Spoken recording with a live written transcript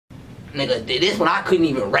Nigga, this one I couldn't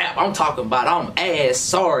even rap. I'm talking about I'm ass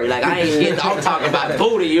sorry. Like I ain't get I'm talking about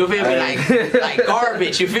booty, you feel me? Like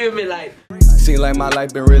garbage, you feel me? Like seem like my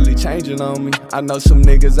life been really changing on me. I know some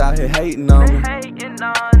niggas out here hating on me.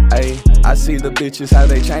 Hey, I see the bitches how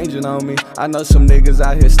they changing on me. I know some niggas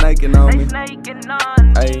out here snaking on me.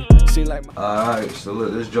 Hey, seem like alright, so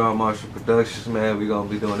look, this is John Marshall Productions, man. We gonna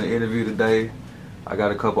be doing an interview today. I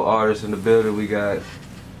got a couple artists in the building. We got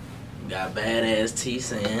badass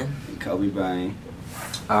Tsand. Koby Bang.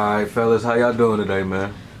 Alright, fellas, how y'all doing today,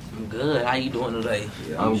 man? I'm good. How you doing today?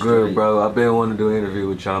 Yeah, I'm good, bro. I've been wanting to do an interview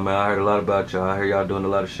with y'all, man. I heard a lot about y'all. I hear y'all doing a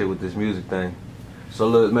lot of shit with this music thing. So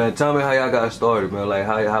look, man, tell me how y'all got started, man.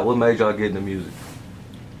 Like, what made y'all get into music?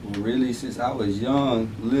 Well, really, since I was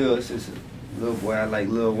young, since a little boy, I like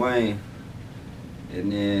Lil Wayne.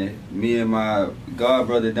 And then me and my god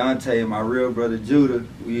brother Dante and my real brother Judah,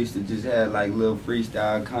 we used to just have like little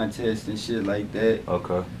freestyle contests and shit like that.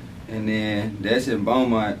 Okay. And then that's in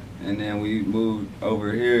Beaumont. And then we moved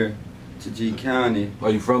over here to G County.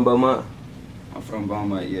 Are you from Beaumont? I'm from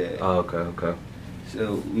Beaumont, yeah. Oh, okay, okay.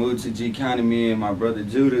 So moved to G County, me and my brother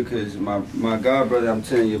Judah, cause my god brother I'm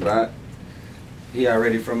telling you about, he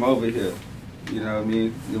already from over here. You know what I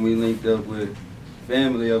mean? Then we linked up with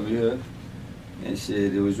family over here. And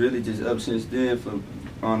shit, it was really just up since then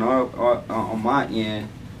on my end.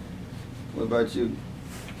 What about you?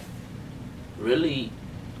 Really,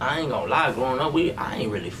 I ain't gonna lie, growing up, I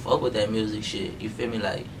ain't really fuck with that music shit, you feel me?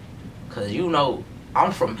 Like, cause you know,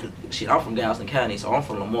 I'm from Galveston County, so I'm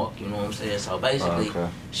from Lamarck, you know what I'm saying? So basically,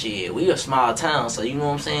 shit, we a small town, so you know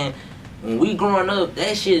what I'm saying? When we growing up,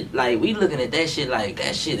 that shit, like, we looking at that shit like,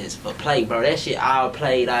 that shit is for play, bro. That shit all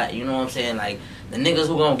played out, you know what I'm saying? Like, the niggas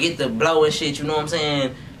who gonna get the blow and shit, you know what I'm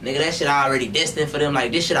saying? Nigga, that shit already destined for them.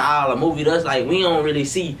 Like, this shit all a movie to us. Like, we don't really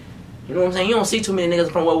see, you know what I'm saying? You don't see too many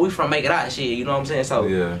niggas from where we from make it out shit, you know what I'm saying? So,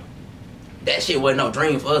 yeah. That shit wasn't no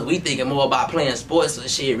dream for us. We thinking more about playing sports and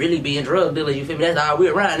shit, really being drug dealers, you feel me? That's all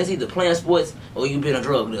we're around. It's either playing sports or you being a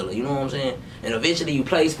drug dealer, you know what I'm saying? And eventually you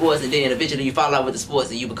play sports and then eventually you fall in love with the sports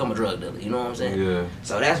and you become a drug dealer, you know what I'm saying? Yeah.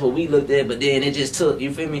 So that's what we looked at, but then it just took,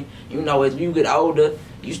 you feel me? You know, as you get older,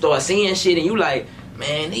 you start seeing shit and you like,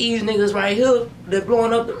 man, these niggas right here, they're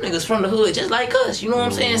blowing up them niggas from the hood just like us, you know what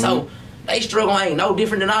I'm saying? So they struggle ain't no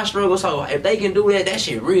different than our struggle, so if they can do that, that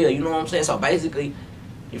shit real, you know what I'm saying? So basically,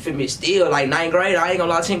 you feel me, still like 9th grade, I ain't gonna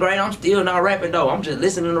lie, 10th grade, I'm still not rapping though. I'm just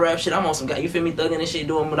listening to rap shit. I'm on some guy, you feel me, thugging and shit,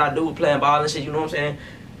 doing what I do, playing ball and shit, you know what I'm saying?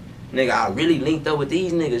 Nigga, I really linked up with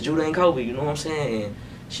these niggas, Judah and Koby, you know what I'm saying? And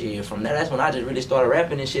shit, from that, that's when I just really started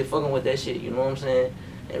rapping and shit, fucking with that shit, you know what I'm saying?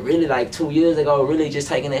 And really like 2 years ago, really just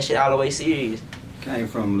taking that shit all the way serious. Came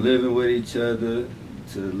from living with each other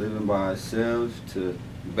to living by ourselves to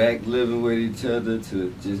back living with each other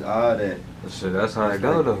to just all that. Shit, that's how it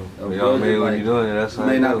go though. You know what I mean? Like, when you doing it, that's how it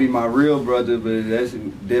may go. not be my real brother, but that's the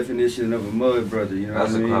definition of a mud brother, you know what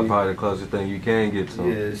I mean? That's probably the closest thing you can get to.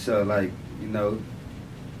 Yeah, so like, you know,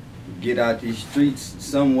 get out these streets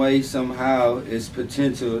some way, somehow. It's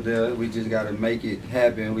potential there. We just gotta make it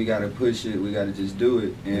happen. We gotta push it. We gotta just do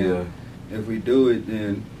it. And if we do it,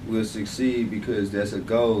 then we'll succeed because that's a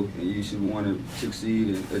goal, and you should want to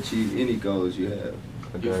succeed and achieve any goals you have.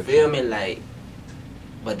 You feel me? Like,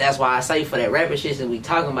 but that's why I say for that rapping shit, since we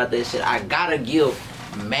talking about that shit, I gotta give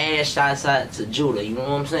mad shots out to Judah, you know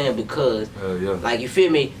what I'm saying? Because, like, you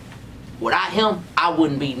feel me? Without him, I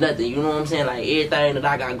wouldn't be nothing, you know what I'm saying? Like, everything that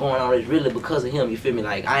I got going on is really because of him, you feel me?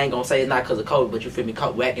 Like, I ain't gonna say it's not because of Koby, but you feel me?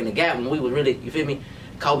 Back in the gap when we was really, you feel me?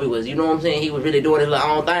 Koby was, you know what I'm saying? He was really doing his little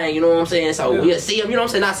own thing, you know what I'm saying? So we'll see him, you know what I'm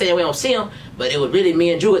saying? Not saying we don't see him, but it was really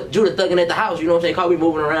me and Judah thugging at the house, you know what I'm saying? Koby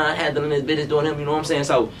moving around, handling his business, doing him, you know what I'm saying?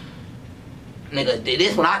 So, nigga,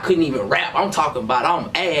 this one I couldn't even rap. I'm talking about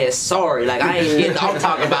I'm ass sorry. Like, I ain't getting, I'm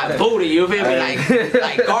talking about booty, you feel me?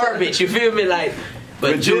 Like garbage, you feel me? Like,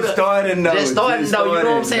 but Judah, just starting though, you know what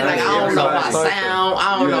I'm saying? Like, I don't know my sound,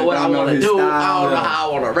 I don't know what I want to do, I don't know how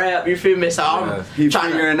I want to rap, you feel me? So I'm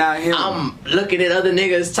trying to, I'm looking at other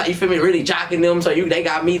niggas, you feel me, really jocking them, so they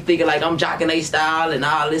got me thinking like I'm jocking their style and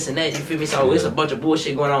all this and that, you feel me? So it's a bunch of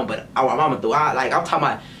bullshit going on, but I'm talking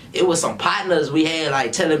about, it was some partners we had,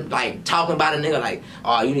 like, talking about a nigga, like,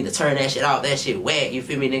 oh, you need to turn that shit off, that shit whack, you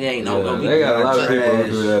feel me, nigga, ain't no, they got a lot of people who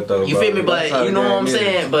do that though, you feel me, but you know what I'm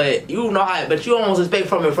saying, but you know how, but you almost expect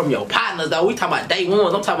from your partners, though. We talking about day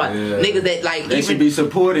ones, I'm talking about niggas that, like, they should be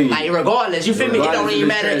supporting you. Like, regardless, you feel me, it don't even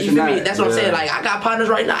matter, you feel me, that's what I'm saying, like, I got partners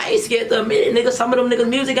right now, I ain't scared to admit it, nigga, some of them niggas'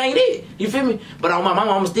 music ain't it, you feel me, but on my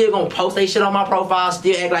mama, I'm still gonna post they shit on my profile,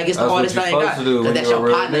 still act like it's the hardest thing I got, because that's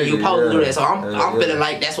your partner, you supposed to do that, so I'm feeling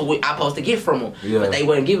like that's what I supposed to get from them, but they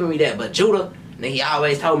wasn't giving me that. But Judah, And he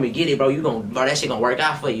always told me, get it, bro, bro, that shit gonna work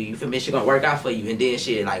out for you. You feel me? Shit gonna work out for you. And then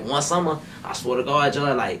shit, like one summer, I swear to God,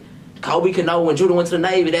 John, like, Koby could know when Judah went to the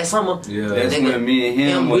Navy that summer. Yeah, that's when me and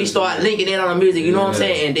him we started linking in on the music, you know what I'm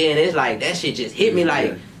saying? And then it's like, that shit just hit me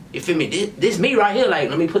like, you feel me? This me right here, like,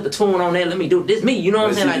 let me put the tune on there, let me do this me, you know what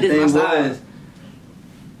I'm saying? Like, this my style.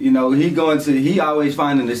 You know, he always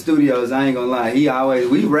finding the studios, I ain't gonna lie.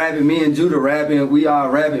 We rapping, me and Judah rapping, we all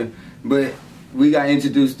rapping, but we got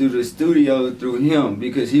introduced to the studio through him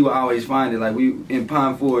because he would always find it. Like, we in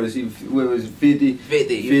Pine Forest, it was 50, you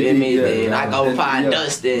feel me? Then I go find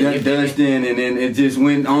Dustin. Dustin, and then it just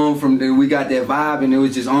went on from there. We got that vibe, and it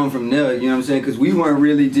was just on from there, you know what I'm saying? Because we weren't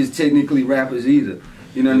really just technically rappers either.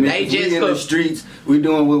 You know what I mean? They just we in the streets, we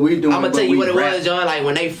doing what we doing. I'm gonna tell you what it was, John. Like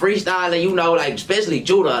when they freestyling, you know, like especially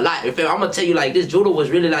Judah a lot. I'm gonna tell you like this, Judah was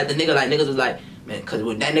really like the nigga. Like niggas was like, man, cause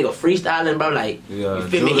when that nigga freestyling, bro, like you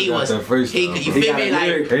feel me? He was, you feel me?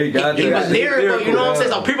 Like he was lyrical. You know what I'm saying?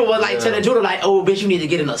 So people was like telling Judah like, oh, bitch, you need to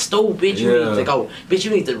get in a stool, bitch. You need to go, bitch.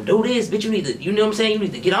 You need to do this, bitch. You need to, you know what I'm saying? You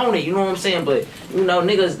need to get on it. You know what I'm saying? But you know,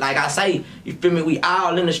 niggas, like I say, you feel me? We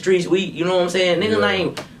all in the streets. We, you know what I'm saying? Niggas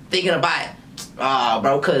ain't thinking about it.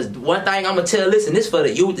 Bro, cause one thing I'ma tell, listen, this for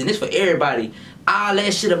the youth and this for everybody. All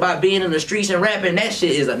that shit about being in the streets and rapping, that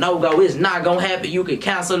shit is a no-go. It's not gonna happen. You can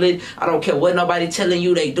cancel it. I don't care what nobody telling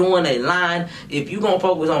you they doing, they lying. If you gonna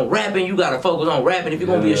focus on rapping, you gotta focus on rapping. If you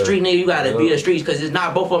gonna be a street nigga, you gotta be a street, cause it's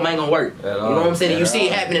not, both of them ain't gonna work. You know what I'm saying? And you see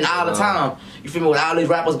it happening all the time. You feel me? With all these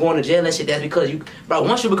rappers going to jail and shit, that's because you, bro,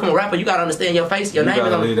 once you become a rapper, you gotta understand your face, your name. You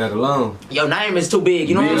gotta leave that alone. Your name is too big,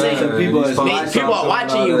 you know what I'm saying? People are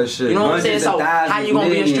watching you, you know what I'm saying? So how you gonna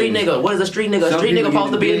be a street nigga? What is a street nigga? A street nigga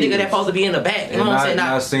supposed to be a nigga that's supposed to be in the back, you know what I'm saying?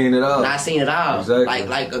 Not seen it all. Not seen it all. Exactly.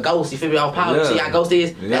 Like a ghost, you feel me? On power. See how ghost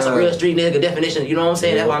is? That's a real street nigga definition, you know what I'm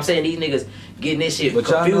saying? That's why I'm saying these niggas getting this shit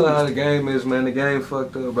confused. But y'all know how the game is, man. The game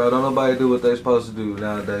fucked up, bro. Don't nobody do what they supposed to do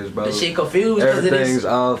nowadays, bro. The shit confused. Everything's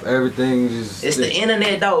off. Everything's it's the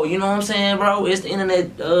internet, though. You know what I'm saying, bro? It's the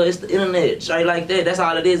internet. It's the internet. Straight like that. That's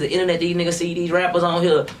all it is. The internet. These niggas see these rappers on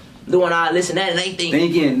here doing all this and that, and they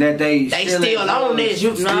thinking that they still on this.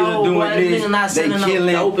 You know, boy, them niggas not selling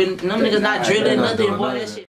no dope, and them niggas not drilling nothing, boy. That shit.